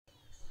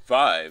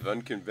5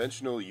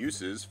 unconventional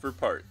uses for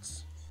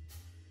parts.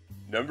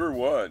 Number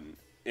 1.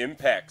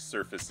 Impact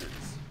surfaces.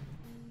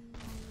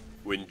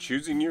 When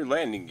choosing your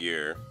landing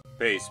gear,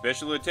 pay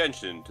special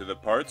attention to the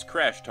part's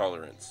crash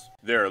tolerance.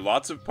 There are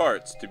lots of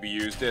parts to be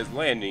used as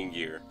landing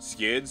gear,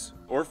 skids,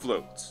 or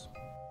floats.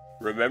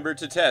 Remember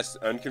to test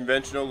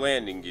unconventional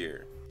landing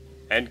gear,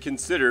 and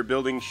consider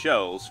building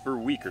shells for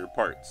weaker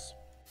parts.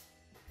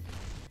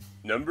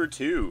 Number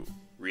 2.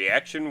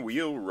 Reaction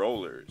wheel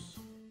rollers.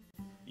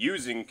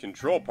 Using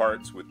control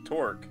parts with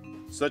torque,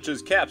 such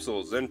as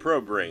capsules and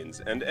probe brains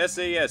and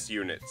SAS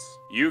units,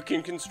 you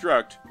can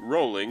construct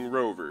rolling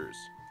rovers.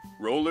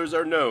 Rollers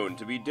are known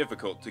to be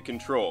difficult to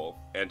control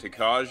and to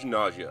cause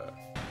nausea.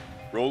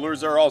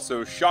 Rollers are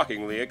also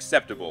shockingly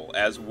acceptable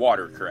as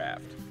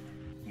watercraft.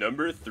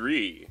 Number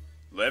 3.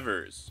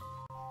 Levers.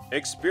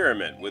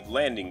 Experiment with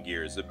landing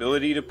gear's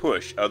ability to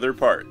push other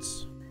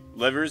parts.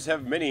 Levers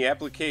have many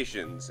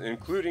applications,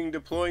 including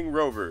deploying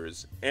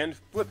rovers and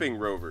flipping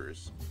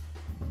rovers.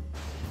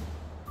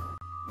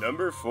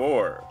 Number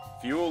 4.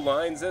 Fuel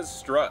lines as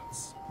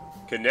struts.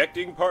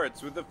 Connecting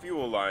parts with a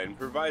fuel line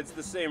provides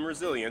the same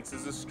resilience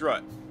as a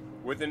strut,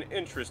 with an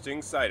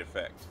interesting side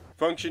effect,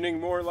 functioning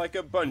more like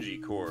a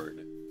bungee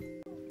cord.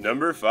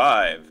 Number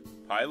 5.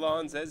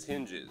 Pylons as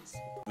hinges.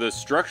 The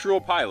structural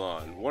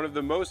pylon, one of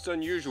the most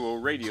unusual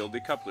radial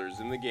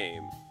decouplers in the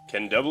game,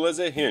 can double as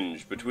a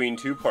hinge between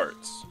two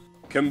parts,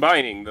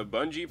 combining the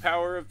bungee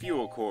power of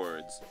fuel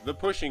cords, the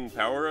pushing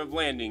power of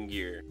landing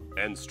gear,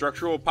 and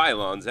structural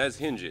pylons as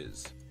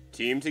hinges.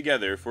 Team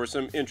together for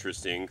some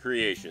interesting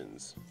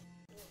creations.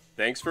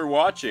 Thanks for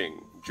watching.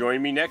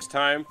 Join me next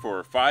time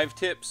for 5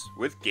 tips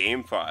with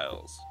game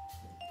files.